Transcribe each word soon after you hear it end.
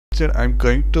lecture I'm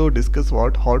going to discuss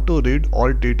how to read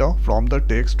all data from the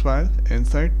text file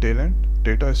inside Talend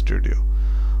Data Studio.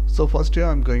 So first here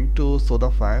I'm going to show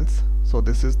the files. So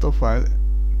this is the file,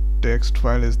 text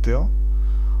file is there.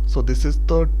 So this is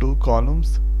the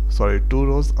two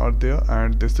rows are there,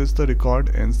 and this is the record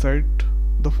inside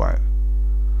the file.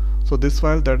 So this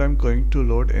file that I'm going to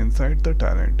load inside the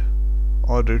Talend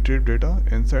or retrieve data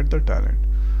inside the Talend.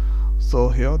 So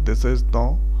here this is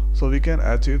now. So we can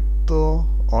achieve the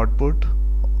output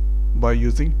by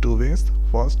using two ways.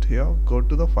 First, here go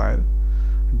to the file,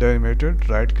 delimited,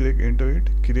 right click into it,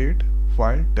 create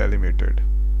file delimited.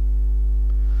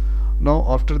 Now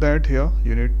after that, here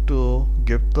you need to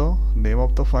give the name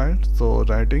of the file, so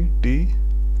writing t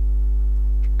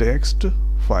text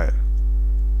file.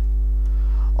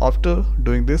 After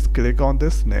doing this, click on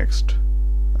this next,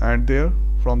 and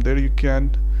from there you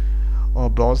can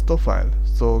browse the file.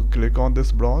 So click on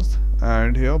this browse,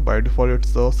 and here by default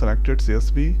it's the selected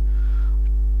CSV.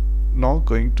 Now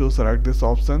going to select this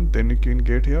option, then you can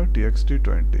get here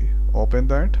txt20. Open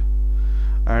that,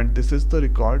 and this is the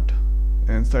record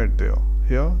inside there.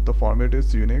 Here the format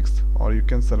is Unix, or you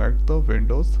can select the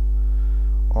Windows,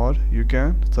 or you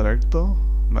can select the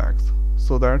Macs.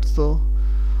 So that's the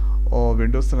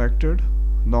Windows selected.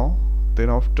 Now then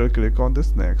after click on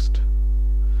this next,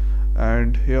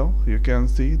 and here you can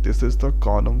see this is the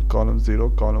column 0,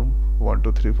 column 1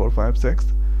 2 3 4 5 6,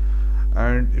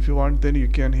 and if you want then you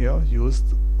can here use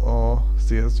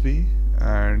CSV,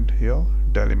 and here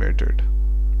delimited.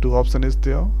 Two option is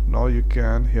there. Now you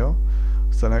can here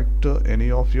select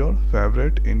any of your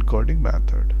favorite encoding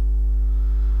method.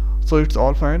 So it's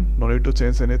all fine, no need to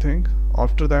change anything.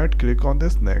 After that, click on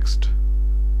this next,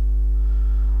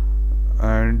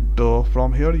 and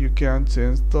from here you can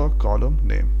change the column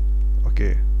name.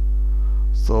 Okay,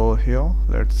 so here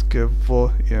let's give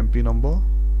EMP number,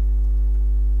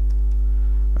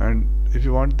 and if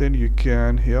you want then you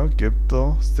can here give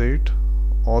the set.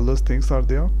 All those things are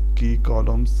there, key,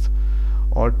 columns,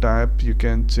 or type you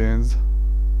can change.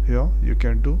 Here you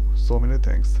can do so many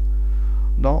things.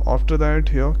 Now after that,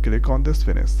 here click on this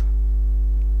finish,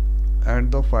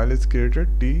 and the file is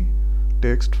created, t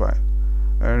text file,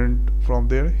 and from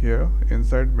there here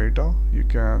inside meta you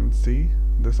can see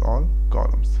this all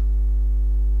columns.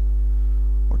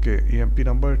 Okay, EMP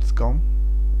number, it's come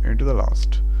into the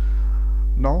last.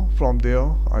 Now from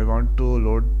there I want to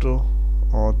load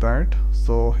that,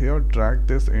 so here drag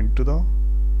this into the,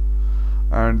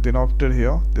 and then after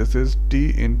here this is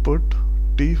t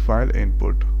file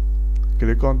input.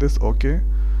 Click on this OK,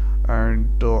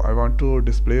 and I want to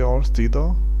display or see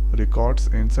the records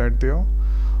inside there.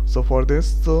 So for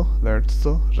this let's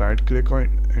right click on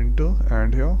into,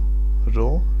 and here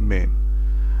row main,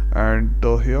 and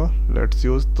here let's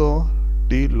use the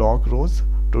t log rows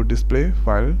to display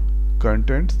file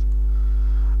contents.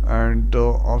 And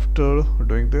after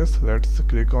doing this, let's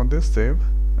click on this save,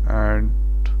 and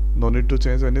no need to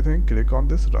change anything. Click on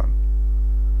this run.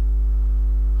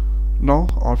 Now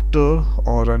after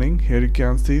running, here you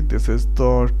can see this is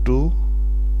the two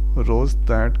rows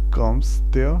that comes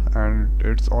there, and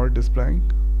it's all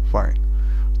displaying fine.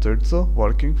 So it's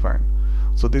working fine.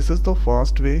 So this is the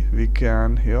first way we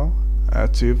can here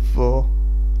achieve the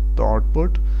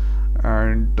output,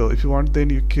 and if you want then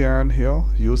you can here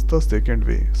use the second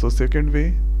way. So second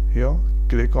way, here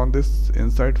click on this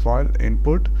inside file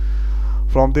input.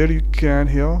 From there you can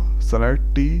here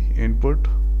select t input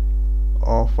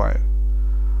or file,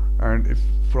 and if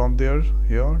from there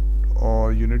here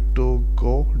you need to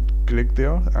go click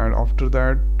there, and after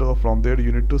that from there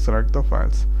you need to select the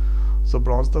files. So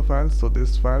browse the files. So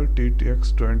this file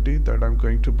txt20 that I'm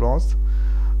going to browse,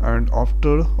 and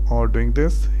after doing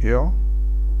this here,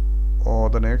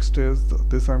 the next is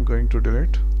this I'm going to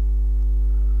delete.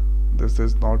 This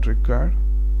is not required.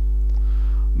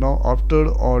 Now after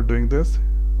doing this,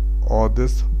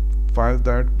 this file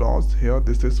that browse here,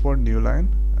 this is for new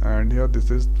line, and here this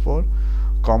is for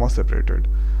comma separated.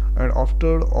 And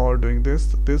after doing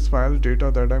this file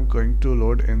data that I'm going to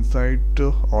load inside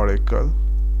Oracle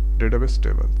database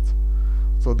tables.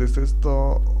 So this is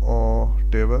the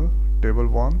table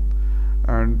 1,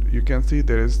 and you can see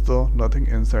there is nothing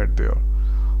inside there.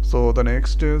 So the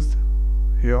next is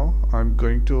here I'm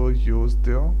going to use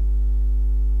there.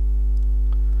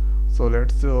 So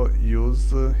let's use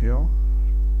here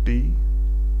t.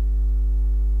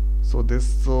 So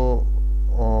this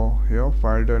here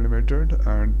file delimited,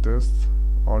 and this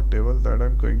table that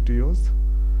I'm going to use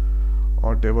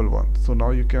table 1. So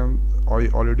now you can, I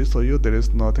already show you there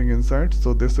is nothing inside.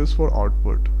 So this is for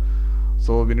output.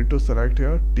 So we need to select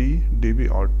here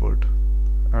tdb output,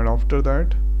 and after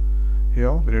that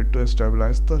here we need to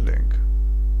stabilize the link.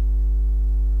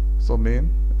 So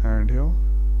main, and here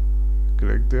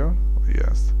click there,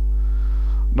 yes.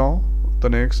 Now the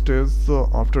next is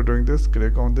after doing this,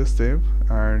 click on this save,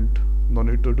 and no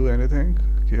need to do anything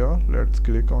here. Let's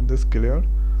click on this clear,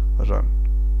 run.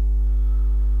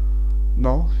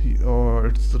 Now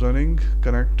it's running,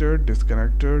 connected,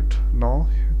 disconnected. Now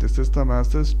this is the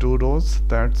message, 2 rows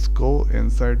that go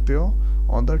inside there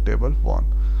on the table 1.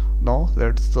 Now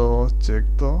let's check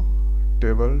the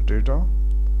table data.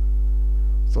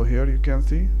 So here you can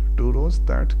see 2 rows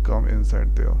that come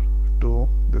inside there to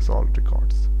this all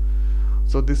records.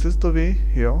 So this is the way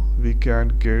here we can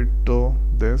get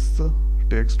this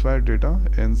text file data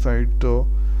inside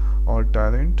our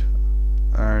Talend,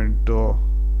 and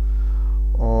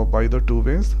by the 2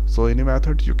 ways. So any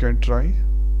method you can try.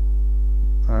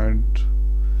 And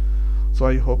so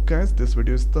I hope guys this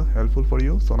video is helpful for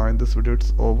you. So now in this video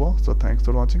it's over. So thanks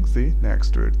for watching. See you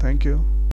next video. Thank you.